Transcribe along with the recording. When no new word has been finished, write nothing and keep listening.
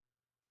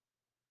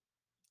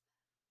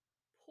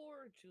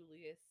poor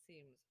Julius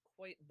seems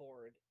quite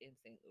bored in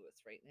St. Louis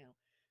right now.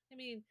 I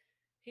mean,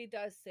 he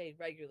does say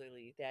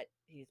regularly that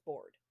he's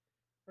bored.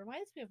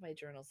 Reminds me of my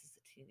journals as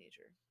a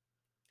teenager.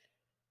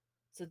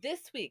 So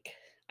this week,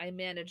 I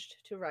managed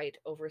to write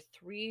over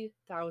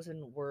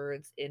 3,000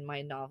 words in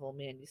my novel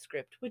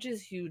manuscript, which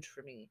is huge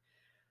for me.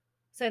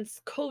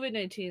 Since COVID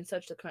 19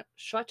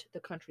 shut the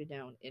country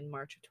down in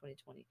March of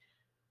 2020,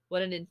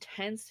 what an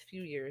intense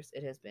few years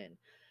it has been.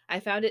 I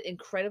found it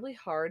incredibly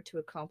hard to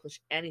accomplish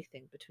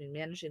anything between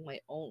managing my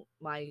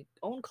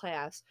own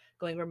class,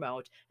 going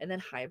remote, and then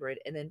hybrid,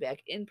 and then back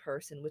in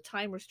person with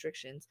time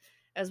restrictions,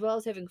 as well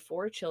as having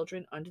four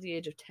children under the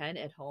age of 10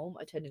 at home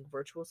attending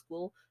virtual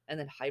school and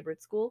then hybrid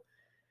school.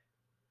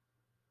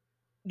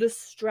 The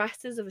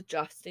stresses of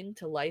adjusting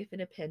to life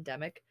in a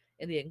pandemic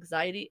and the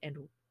anxiety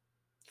and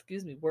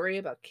worry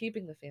about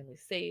keeping the family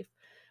safe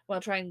while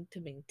trying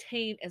to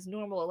maintain as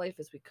normal a life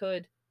as we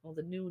could, well,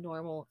 the new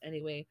normal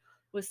anyway,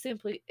 was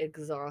simply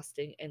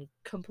exhausting and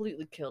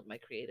completely killed my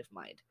creative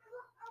mind.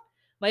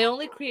 My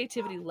only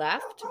creativity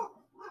left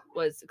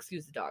was,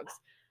 excuse the dogs,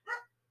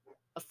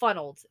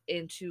 funneled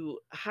into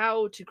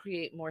how to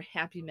create more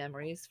happy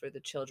memories for the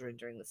children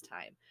during this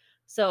time.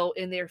 So,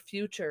 in their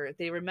future,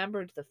 they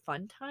remembered the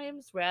fun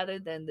times rather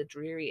than the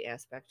dreary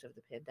aspect of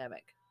the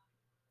pandemic.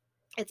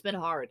 It's been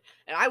hard,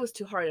 and I was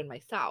too hard on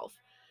myself.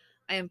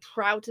 I am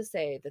proud to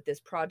say that this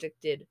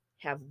project did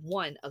have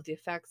one of the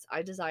effects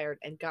I desired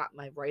and got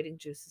my writing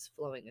juices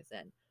flowing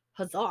again.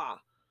 Huzzah!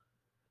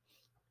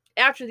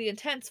 After the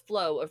intense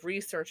flow of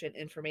research and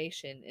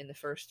information in the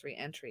first three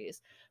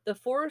entries, the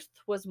fourth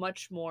was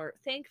much more,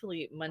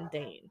 thankfully,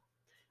 mundane.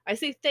 I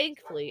say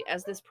thankfully,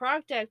 as this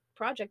project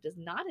is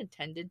not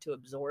intended to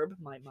absorb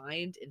my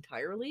mind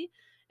entirely,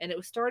 and it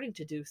was starting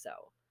to do so.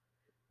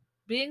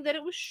 Being that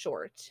it was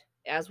short,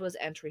 as was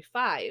entry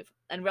 5,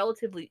 and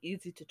relatively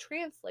easy to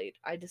translate,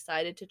 I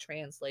decided to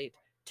translate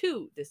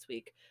 2 this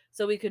week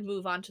so we could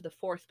move on to the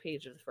fourth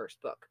page of the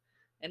first book.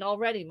 And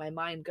already my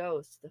mind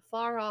goes to the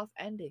far off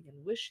ending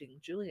and wishing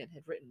Julian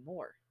had written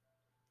more.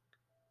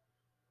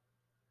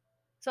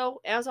 So,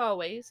 as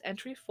always,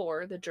 entry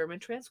 4, the German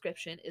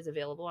transcription, is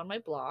available on my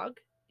blog,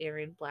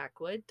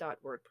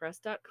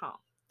 erinblackwood.wordpress.com.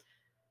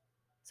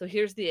 So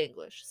here's the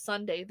English.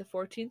 Sunday, the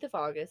 14th of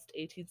August,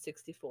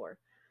 1864.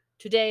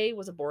 Today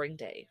was a boring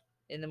day.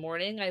 In the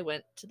morning, I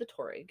went to the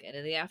Torig, and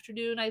in the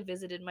afternoon, I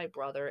visited my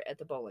brother at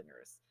the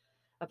Bollingers.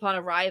 Upon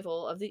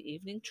arrival of the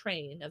evening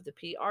train of the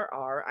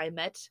PRR, I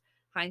met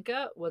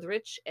Heinke,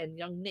 Wuthrich, and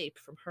young Nape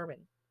from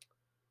Herman,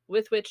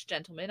 with which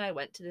gentlemen I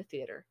went to the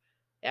theater.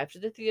 After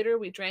the theater,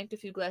 we drank a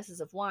few glasses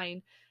of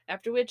wine,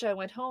 after which I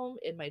went home,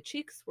 and my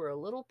cheeks were a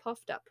little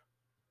puffed up.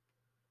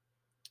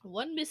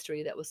 One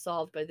mystery that was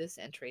solved by this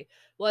entry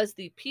was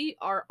the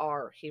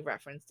PRR he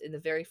referenced in the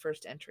very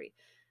first entry.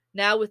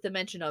 Now, with the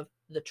mention of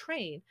the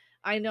train,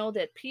 I know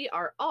that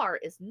PRR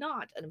is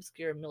not an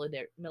obscure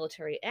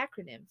military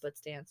acronym, but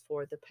stands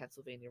for the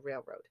Pennsylvania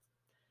Railroad.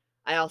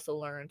 I also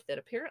learned that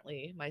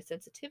apparently my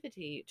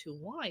sensitivity to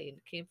wine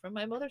came from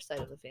my mother's side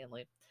of the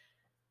family.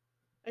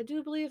 I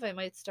do believe I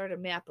might start a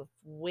map of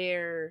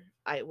where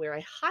I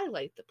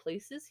highlight the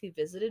places he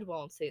visited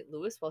while in St.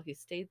 Louis while he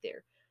stayed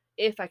there,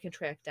 if I can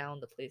track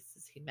down the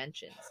places he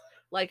mentions,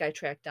 like I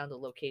tracked down the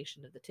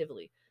location of the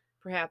Tivoli.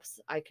 Perhaps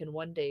I can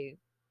one day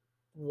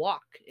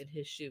walk in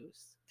his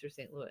shoes through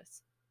St.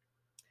 Louis.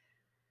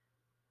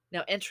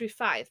 Now, entry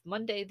 5,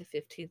 Monday, the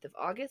 15th of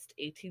August,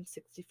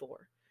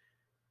 1864.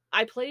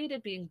 I played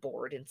at being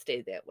bored and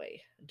stayed that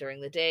way. During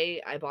the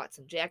day, I bought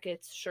some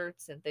jackets,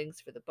 shirts, and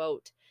things for the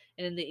boat,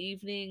 and in the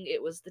evening,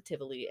 it was the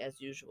Tivoli as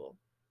usual.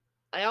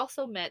 I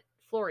also met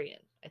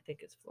Florian, I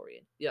think it's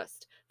Florian,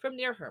 Just, from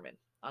near Herman,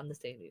 on the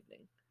same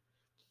evening.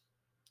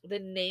 The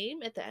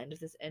name at the end of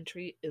this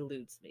entry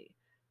eludes me.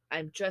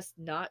 I'm just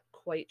not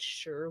quite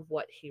sure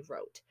what he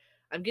wrote.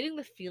 I'm getting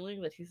the feeling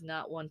that he's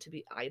not one to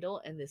be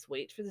idle, and this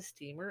wait for the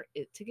steamer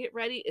to get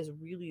ready is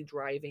really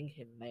driving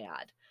him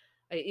mad.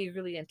 I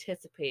eagerly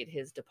anticipate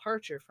his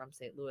departure from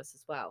St. Louis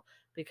as well,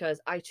 because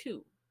I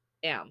too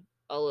am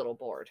a little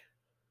bored.